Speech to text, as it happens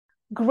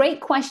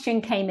Great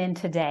question came in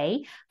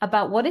today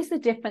about what is the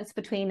difference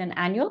between an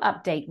annual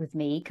update with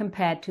me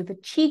compared to the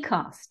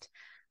Qcast.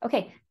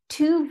 Okay,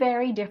 two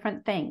very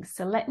different things.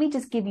 So let me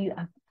just give you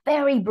a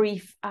very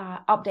brief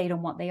update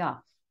on what they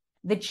are.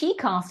 The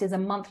Qcast is a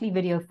monthly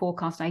video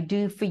forecast I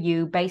do for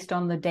you based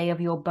on the day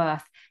of your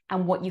birth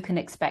and what you can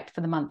expect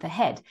for the month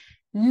ahead.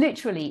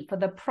 Literally, for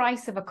the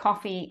price of a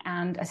coffee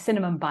and a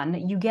cinnamon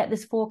bun, you get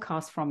this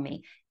forecast from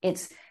me.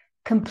 It's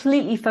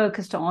completely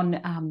focused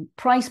on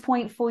price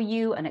point for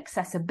you and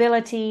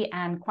accessibility,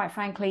 and quite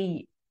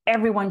frankly,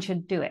 everyone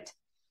should do it.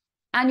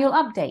 Annual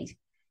update,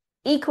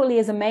 equally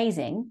as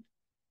amazing,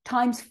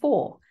 times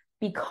 4,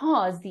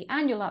 because the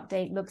annual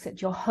update looks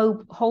at your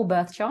whole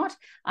birth chart.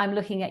 I'm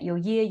looking at your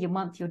year, your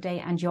month, your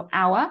day, and your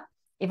hour.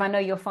 If I know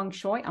your feng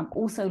shui, I'm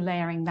also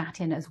layering that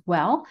in as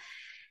well.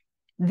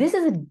 This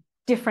is a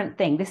different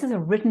thing. This is a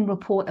written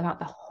report about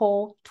the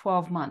whole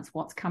 12 months,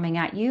 what's coming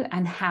at you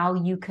and how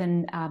you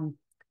can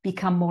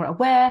become more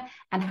aware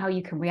and how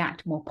you can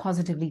react more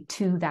positively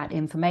to that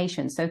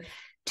information. So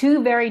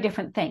two very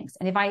different things.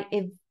 And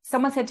if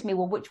someone said to me,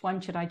 well, which one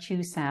should I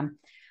choose, Sam?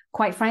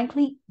 Quite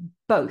frankly,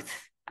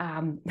 both.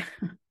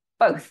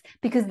 Both,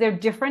 because they're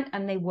different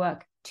and they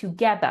work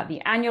together.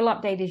 The annual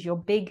update is your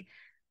big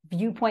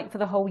viewpoint for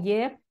the whole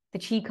year. The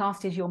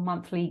Qcast is your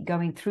monthly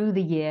going through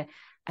the year,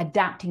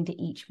 adapting to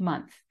each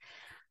month.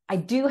 I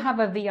do have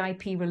a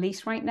VIP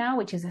release right now,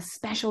 which is a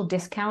special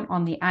discount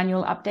on the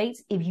annual updates.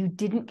 If you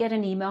didn't get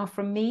an email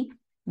from me,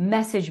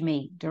 message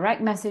me,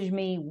 direct message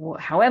me,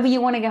 however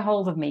you want to get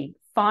hold of me,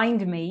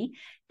 find me,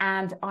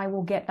 and I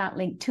will get that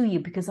link to you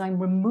because I'm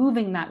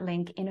removing that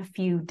link in a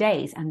few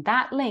days. And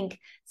that link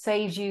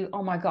saves you,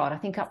 oh my God, I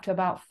think up to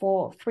about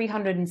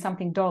 $300 and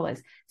something. So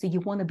you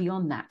want to be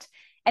on that.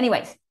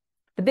 Anyways,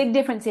 the big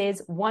difference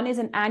is one is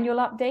an annual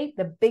update,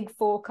 the big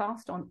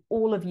forecast on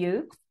all of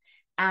you.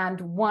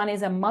 And one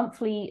is a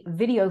monthly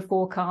video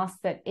forecast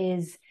that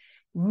is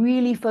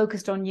really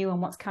focused on you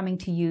and what's coming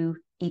to you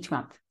each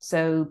month.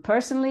 So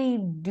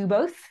personally, do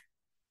both.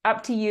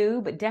 Up to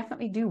you, but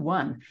definitely do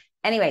one.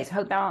 Anyways,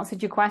 hope that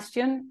answered your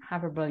question.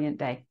 Have a brilliant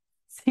day.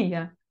 See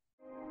ya.